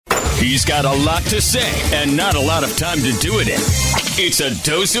He's got a lot to say and not a lot of time to do it in. It's a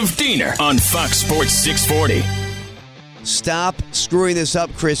dose of Diener on Fox Sports 640. Stop screwing this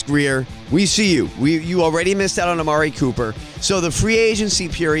up, Chris Grier. We see you. You already missed out on Amari Cooper. So the free agency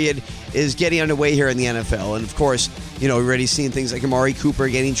period is getting underway here in the NFL. And, of course, we're already seeing things like Amari Cooper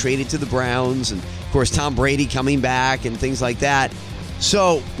getting traded to the Browns. And, of course, Tom Brady coming back and things like that.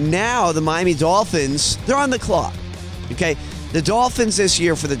 So now the Miami Dolphins, they're on the clock. Okay? The Dolphins this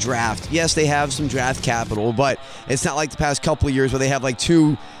year for the draft, yes, they have some draft capital, but it's not like the past couple of years where they have like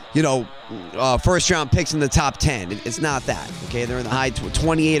two first-round picks in the top 10. It's not that, okay? They're in the high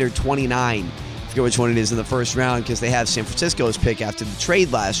 28 or 29. I forget which one it is in the first round because they have San Francisco's pick after the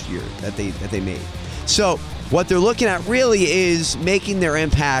trade last year that they made. So what they're looking at really is making their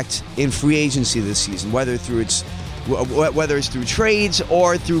impact in free agency this season, whether it's through trades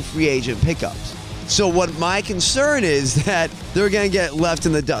or through free agent pickups. So what my concern is that they're going to get left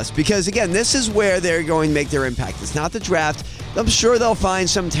in the dust because, again, this is where they're going to make their impact. It's not the draft. I'm sure they'll find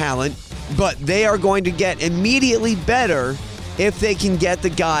some talent, but they are going to get immediately better if they can get the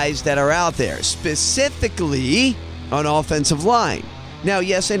guys that are out there, specifically on offensive line. Now,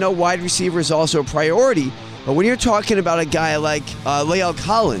 yes, I know wide receiver is also a priority, but when you're talking about a guy like La'el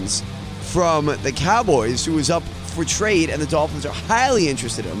Collins from the Cowboys who is up for trade and the Dolphins are highly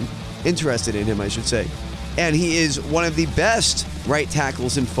interested in him, I should say. And he is one of the best right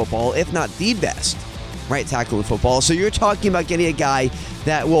tackles in football, if not the best right tackle in football. So you're talking about getting a guy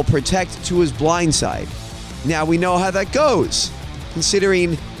that will protect to his blind side. Now we know how that goes,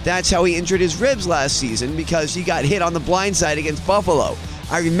 considering that's how he injured his ribs last season because he got hit on the blind side against Buffalo.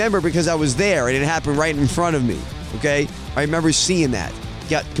 I remember because I was there and it happened right in front of me, okay? I remember seeing that. He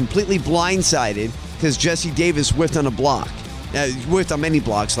got completely blindsided because Jesse Davis whiffed on a block. Whiffed on many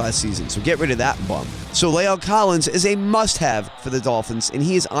blocks last season, so get rid of that bum. So La'el Collins is a must-have for the Dolphins, and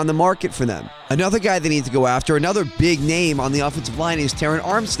he is on the market for them. Another guy they need to go after, another big name on the offensive line is Terron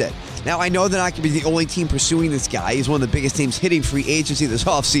Armstead. Now, I know they're not going to be the only team pursuing this guy. He's one of the biggest teams hitting free agency this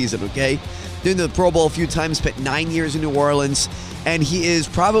offseason, okay? Been to the Pro Bowl a few times, spent 9 years in New Orleans, and he is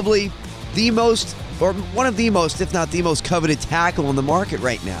probably the most, or one of the most, if not the most coveted tackle on the market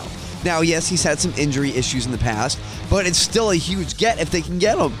right now. Now, yes, he's had some injury issues in the past, but it's still a huge get if they can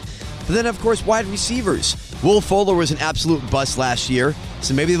get him. But then, of course, wide receivers. Will Fuller was an absolute bust last year,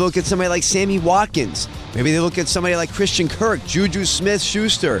 so maybe they look at somebody like Sammy Watkins. Maybe they look at somebody like Christian Kirk, Juju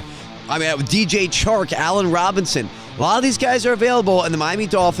Smith-Schuster. DJ Chark, Allen Robinson. A lot of these guys are available, and the Miami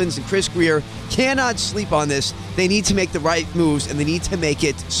Dolphins and Chris Grier cannot sleep on this. They need to make the right moves, and they need to make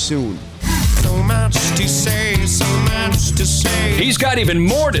it soon. So much to say, so much to say. He's got even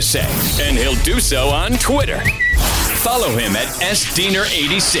more to say, and he'll do so on Twitter. Follow him at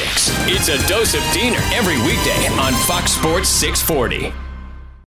SDiener86. It's a dose of Diener every weekday on Fox Sports 640.